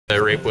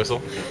A rape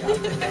whistle.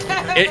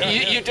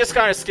 You just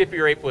got a Skippy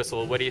rape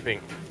whistle. What do you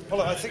think?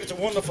 Well, I think it's a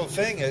wonderful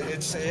thing.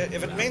 It's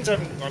if it means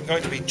I'm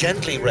going to be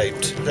gently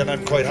raped, then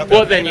I'm quite happy.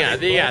 Well, then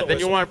then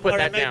you want to put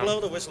that down. Blow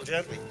the whistle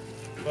gently.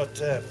 But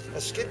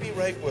a Skippy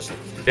rape whistle.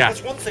 Yeah.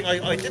 That's one thing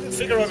I didn't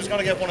figure I was going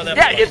to get one of them.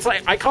 Yeah, it's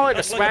like I call it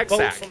a swag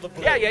like sack.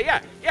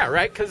 Yeah,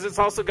 right. Because it's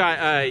also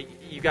got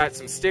you got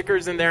some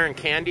stickers in there and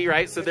candy,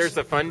 right? So there's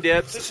the fun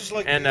dips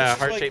and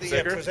heart-shaped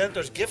sticker.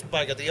 Presenter's gift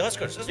bag at the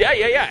Oscars. Isn't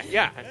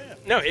Yeah.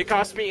 No, it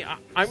cost me.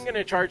 I'm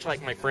gonna charge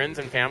like my friends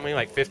and family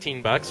like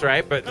 $15,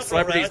 right? But the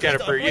celebrities get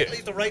it for you. I might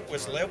leave the rape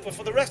whistle out, but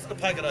for the rest of the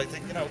packet, I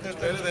think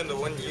better than the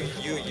one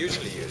you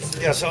usually use.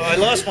 Yeah, so I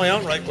lost my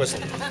own rape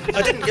whistle.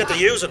 I didn't get to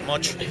use it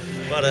much,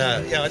 but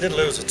yeah, I did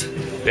lose it.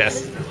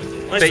 Yes.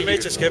 Nice to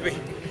meet you, Skippy.